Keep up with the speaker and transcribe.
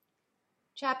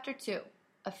Chapter 2.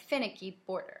 A Finicky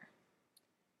Boarder.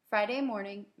 Friday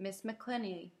morning, Miss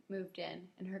McClenny moved in,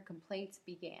 and her complaints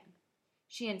began.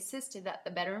 She insisted that the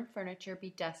bedroom furniture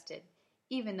be dusted,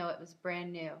 even though it was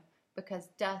brand new, because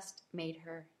dust made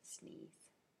her sneeze.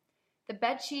 The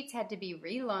bed sheets had to be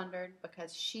re-laundered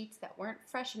because sheets that weren't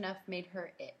fresh enough made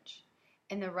her itch,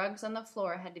 and the rugs on the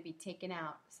floor had to be taken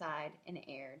outside and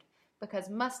aired, because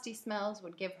musty smells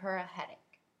would give her a headache.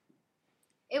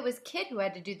 It was Kit who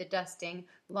had to do the dusting,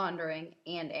 laundering,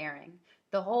 and airing.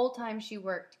 The whole time she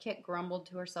worked, Kit grumbled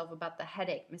to herself about the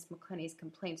headache Miss McClenny's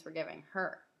complaints were giving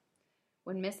her.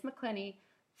 When Miss McClenny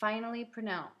finally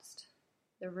pronounced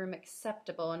the room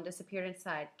acceptable and disappeared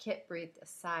inside, Kit breathed a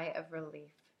sigh of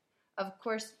relief. Of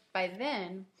course, by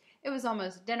then, it was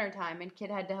almost dinner time, and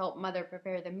Kit had to help Mother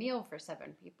prepare the meal for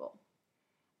 7 people.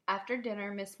 After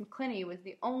dinner, Miss McClenny was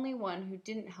the only one who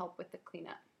didn't help with the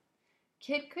cleanup.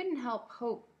 Kit couldn't help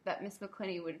hope that Miss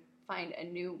McClenny would find a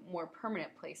new, more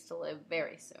permanent place to live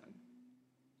very soon.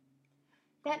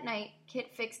 That night,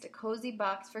 Kit fixed a cozy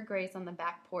box for Grace on the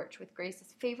back porch with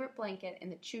Grace's favorite blanket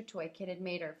and the chew toy Kit had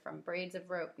made her from braids of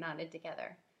rope knotted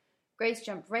together. Grace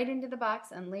jumped right into the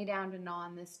box and lay down to gnaw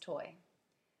on this toy.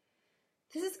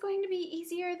 This is going to be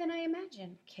easier than I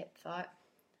imagined, Kit thought.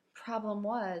 Problem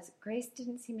was, Grace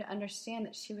didn't seem to understand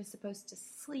that she was supposed to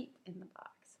sleep in the box.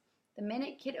 The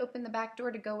minute Kit opened the back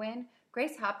door to go in,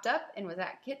 Grace hopped up and was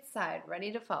at Kit's side,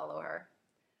 ready to follow her.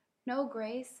 No,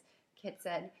 Grace, Kit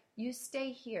said. You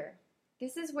stay here.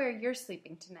 This is where you're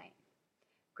sleeping tonight.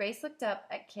 Grace looked up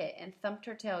at Kit and thumped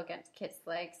her tail against Kit's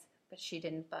legs, but she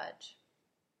didn't budge.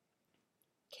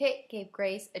 Kit gave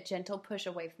Grace a gentle push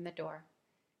away from the door.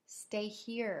 Stay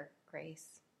here,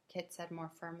 Grace, Kit said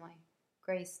more firmly.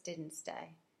 Grace didn't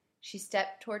stay. She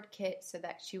stepped toward Kit so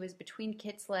that she was between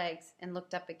Kit's legs and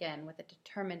looked up again with a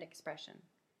determined expression.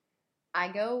 I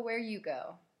go where you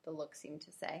go, the look seemed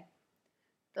to say.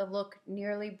 The look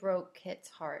nearly broke Kit's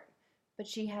heart, but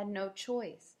she had no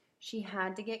choice. She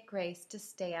had to get Grace to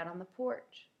stay out on the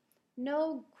porch.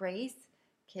 No, Grace,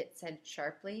 Kit said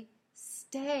sharply.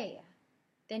 Stay.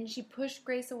 Then she pushed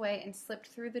Grace away and slipped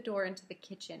through the door into the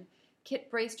kitchen.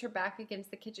 Kit braced her back against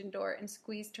the kitchen door and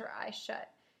squeezed her eyes shut.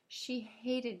 She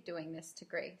hated doing this to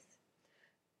Grace.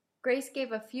 Grace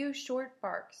gave a few short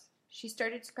barks. She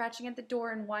started scratching at the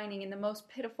door and whining in the most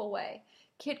pitiful way.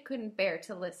 Kit couldn't bear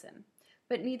to listen,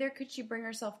 but neither could she bring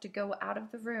herself to go out of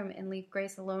the room and leave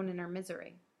Grace alone in her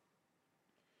misery.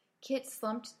 Kit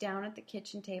slumped down at the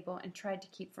kitchen table and tried to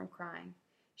keep from crying.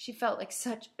 She felt like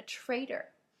such a traitor.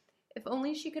 If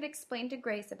only she could explain to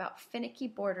Grace about finicky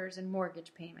boarders and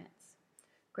mortgage payments.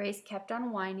 Grace kept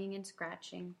on whining and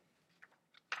scratching,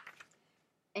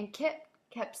 and Kit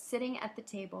kept sitting at the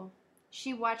table.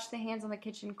 She watched the hands on the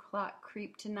kitchen clock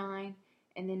creep to 9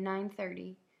 and then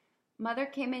 9:30. Mother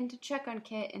came in to check on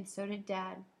Kit, and so did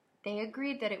Dad. They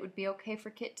agreed that it would be okay for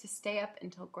Kit to stay up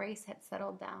until Grace had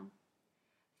settled down.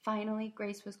 Finally,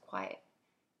 Grace was quiet.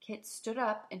 Kit stood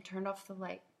up and turned off the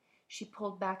light. She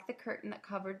pulled back the curtain that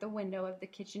covered the window of the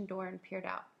kitchen door and peered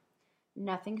out.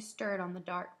 Nothing stirred on the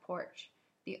dark porch.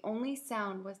 The only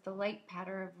sound was the light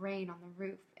patter of rain on the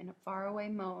roof and a faraway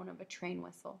moan of a train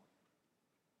whistle.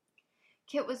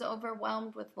 Kit was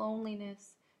overwhelmed with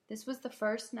loneliness. This was the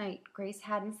first night Grace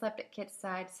hadn't slept at Kit's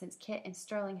side since Kit and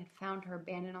Sterling had found her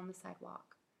abandoned on the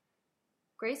sidewalk.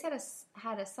 Grace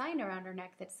had a sign around her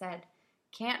neck that said,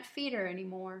 "Can't feed her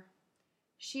anymore."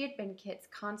 She had been Kit's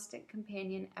constant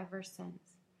companion ever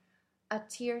since. A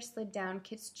tear slid down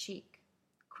Kit's cheek.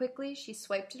 Quickly, she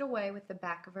swiped it away with the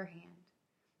back of her hand.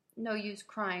 No use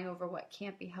crying over what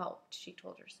can't be helped, she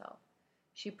told herself.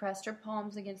 She pressed her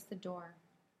palms against the door.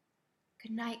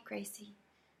 Good night, Gracie,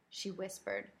 she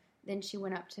whispered. Then she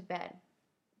went up to bed.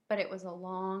 But it was a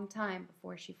long time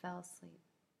before she fell asleep.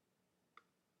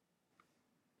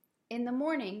 In the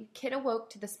morning, Kit awoke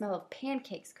to the smell of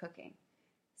pancakes cooking.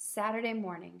 Saturday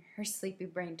morning, her sleepy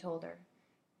brain told her.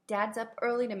 Dad's up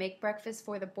early to make breakfast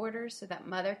for the boarders so that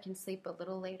Mother can sleep a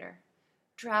little later.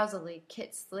 Drowsily,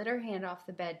 Kit slid her hand off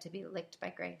the bed to be licked by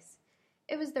Grace.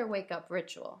 It was their wake-up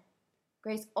ritual.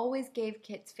 Grace always gave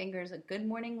Kit's fingers a good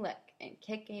morning lick, and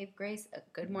Kit gave Grace a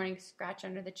good morning scratch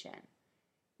under the chin.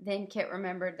 Then Kit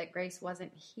remembered that Grace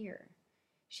wasn't here.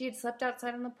 She had slept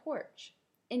outside on the porch.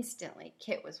 Instantly,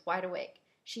 Kit was wide awake.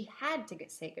 She had to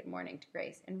say good morning to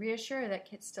Grace and reassure her that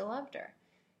Kit still loved her.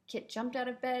 Kit jumped out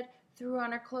of bed, threw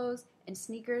on her clothes and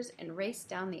sneakers, and raced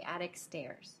down the attic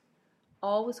stairs.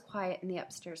 All was quiet in the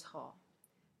upstairs hall.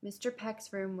 Mr.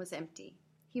 Peck's room was empty.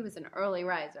 He was an early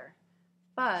riser.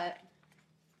 But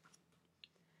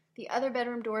the other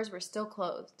bedroom doors were still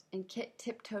closed, and Kit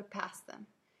tiptoed past them.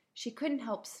 She couldn't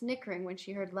help snickering when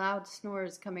she heard loud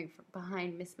snores coming from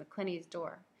behind Miss McClinty's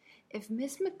door. If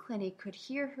Miss McClinty could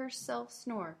hear herself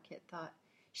snore, Kit thought,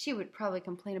 she would probably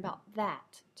complain about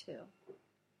that, too.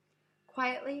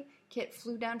 Quietly, Kit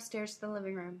flew downstairs to the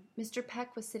living room. Mr.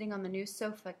 Peck was sitting on the new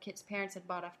sofa Kit's parents had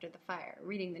bought after the fire,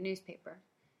 reading the newspaper.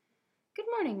 "Good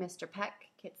morning, Mr.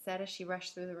 Peck," Kit said as she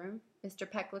rushed through the room. Mr.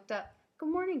 Peck looked up. "Good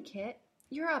morning, Kit.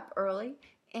 You're up early,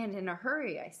 and in a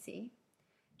hurry, I see."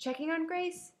 "Checking on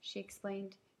Grace," she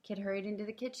explained. Kit hurried into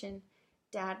the kitchen.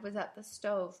 Dad was at the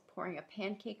stove, pouring a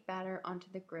pancake batter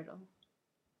onto the griddle.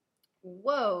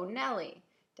 "Whoa, Nellie,"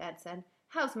 Dad said.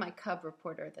 "How's my cub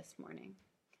reporter this morning?"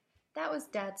 That was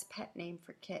Dad's pet name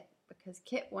for Kit, because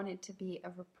Kit wanted to be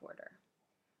a reporter.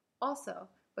 Also,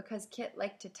 because Kit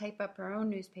liked to type up her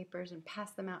own newspapers and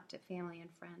pass them out to family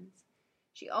and friends.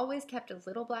 She always kept a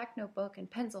little black notebook and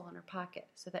pencil in her pocket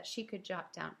so that she could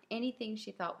jot down anything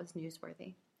she thought was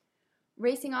newsworthy.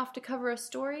 "Racing off to cover a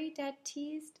story?" Dad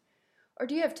teased. "Or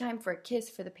do you have time for a kiss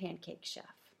for the pancake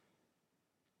chef?"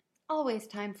 "Always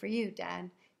time for you, Dad."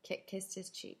 Kit kissed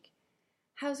his cheek.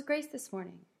 "How's Grace this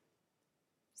morning?"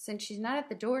 "Since she's not at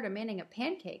the door demanding a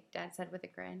pancake," Dad said with a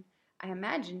grin, "I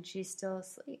imagine she's still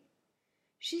asleep."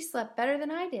 "She slept better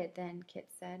than I did, then," Kit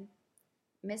said.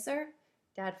 "Miss her?"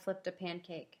 Dad flipped a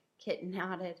pancake. Kit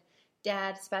nodded.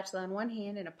 Dad, spatula in one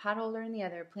hand and a potholder in the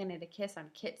other, planted a kiss on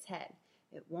Kit's head.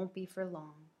 "It won't be for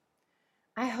long."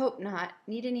 "I hope not.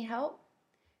 Need any help?"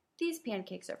 "These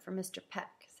pancakes are for Mr.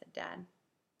 Peck," said Dad.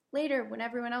 "Later, when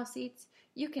everyone else eats,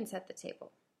 you can set the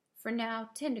table. For now,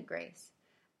 tend to Grace.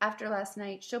 After last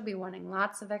night, she'll be wanting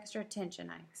lots of extra attention,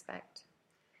 I expect."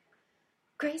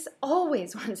 "Grace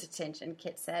always wants attention,"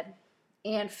 Kit said.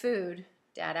 "And food,"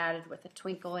 Dad added with a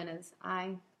twinkle in his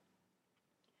eye.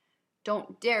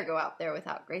 "Don't dare go out there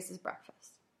without Grace's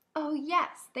breakfast." "Oh,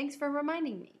 yes, thanks for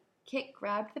reminding me." Kit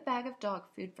grabbed the bag of dog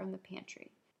food from the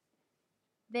pantry.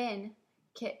 Then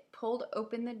Kit pulled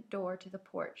open the door to the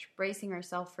porch, bracing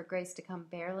herself for Grace to come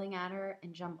barreling at her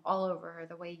and jump all over her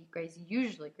the way Grace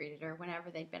usually greeted her whenever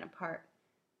they'd been apart.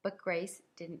 But Grace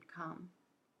didn't come.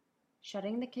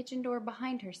 Shutting the kitchen door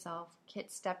behind herself,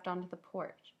 Kit stepped onto the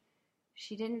porch.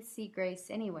 She didn't see Grace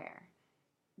anywhere.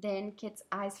 Then Kit's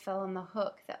eyes fell on the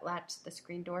hook that latched the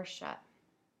screen door shut.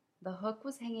 The hook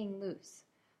was hanging loose,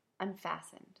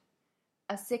 unfastened.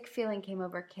 A sick feeling came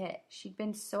over Kit. She'd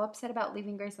been so upset about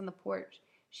leaving Grace on the porch.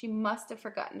 She must have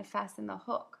forgotten to fasten the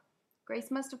hook. Grace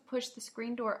must have pushed the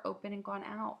screen door open and gone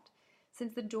out.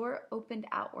 Since the door opened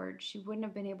outward, she wouldn't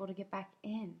have been able to get back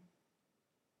in.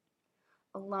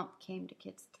 A lump came to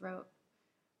Kit's throat.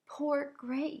 Poor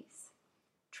Grace!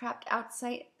 Trapped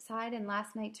outside in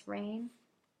last night's rain.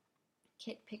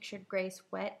 Kit pictured Grace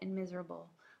wet and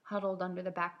miserable, huddled under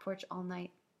the back porch all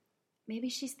night. Maybe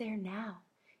she's there now,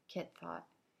 Kit thought.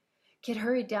 Kit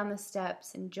hurried down the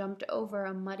steps and jumped over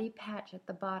a muddy patch at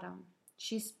the bottom.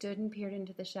 She stood and peered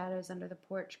into the shadows under the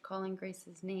porch, calling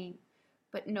Grace's name,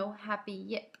 but no happy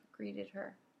yip greeted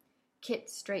her. Kit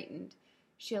straightened.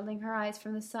 Shielding her eyes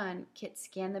from the sun, Kit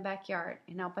scanned the backyard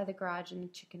and out by the garage and the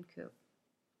chicken coop.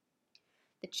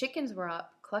 The chickens were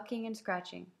up, clucking and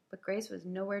scratching, but Grace was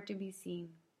nowhere to be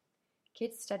seen.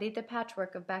 Kit studied the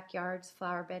patchwork of backyards,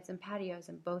 flower beds, and patios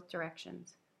in both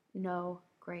directions. No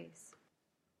Grace.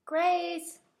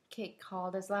 "Grace!" Kit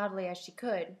called as loudly as she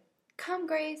could. "Come,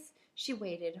 Grace!" She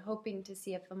waited, hoping to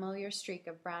see a familiar streak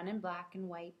of brown and black and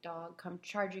white dog come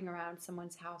charging around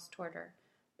someone's house toward her,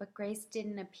 but Grace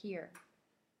didn't appear.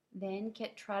 Then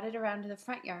Kit trotted around to the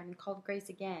front yard and called Grace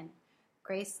again.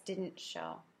 Grace didn't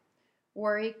show.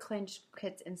 Worry clenched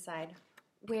Kit's inside.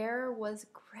 Where was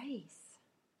Grace?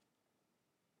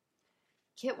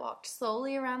 Kit walked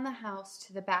slowly around the house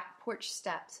to the back porch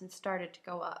steps and started to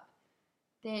go up.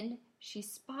 Then she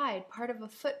spied part of a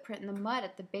footprint in the mud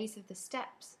at the base of the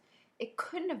steps. It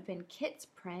couldn't have been Kit's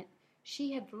print.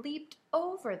 She had leaped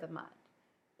over the mud.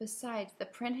 Besides, the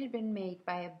print had been made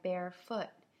by a bare foot,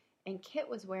 and Kit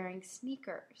was wearing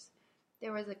sneakers.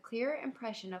 There was a clear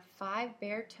impression of 5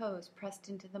 bare toes pressed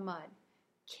into the mud,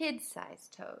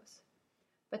 kid-sized toes.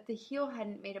 But the heel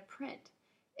hadn't made a print.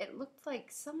 It looked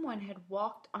like someone had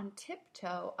walked on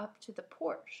tiptoe up to the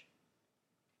porch.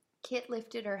 Kit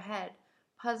lifted her head,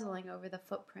 puzzling over the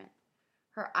footprint.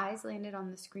 Her eyes landed on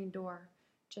the screen door.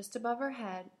 Just above her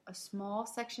head, a small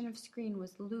section of screen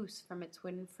was loose from its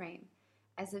wooden frame,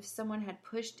 as if someone had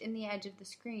pushed in the edge of the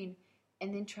screen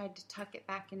and then tried to tuck it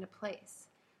back into place.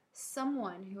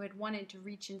 Someone who had wanted to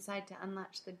reach inside to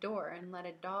unlatch the door and let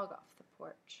a dog off the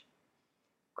porch.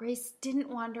 Grace didn't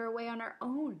wander away on her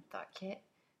own, thought Kit.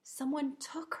 Someone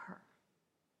took her.